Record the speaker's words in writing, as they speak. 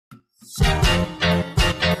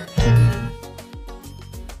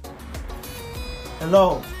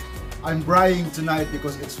Hello, I'm Brian tonight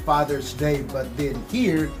because it's Father's Day, but then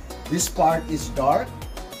here, this part is dark,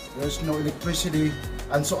 there's no electricity,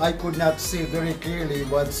 and so I could not see very clearly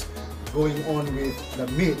what's going on with the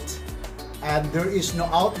meat. And there is no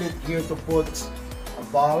outlet here to put a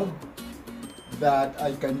bulb that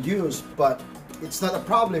I can use, but it's not a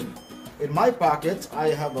problem. In my pocket, I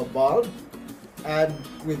have a bulb, and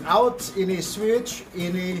without any switch,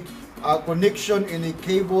 any connection, any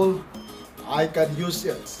cable, I can use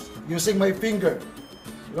it using my finger.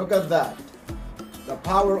 Look at that. The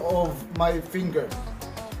power of my finger.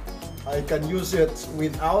 I can use it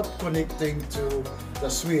without connecting to the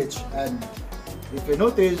switch, and if you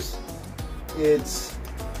notice, it's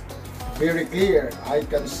very clear. I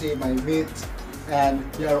can see my meat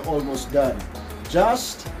and they are almost done.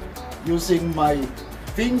 Just using my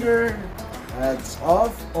finger. That's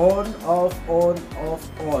off, on, off, on,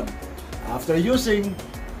 off, on. After using,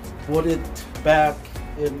 put it back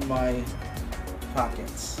in my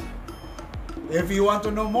pockets. If you want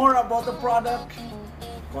to know more about the product,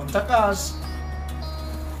 contact us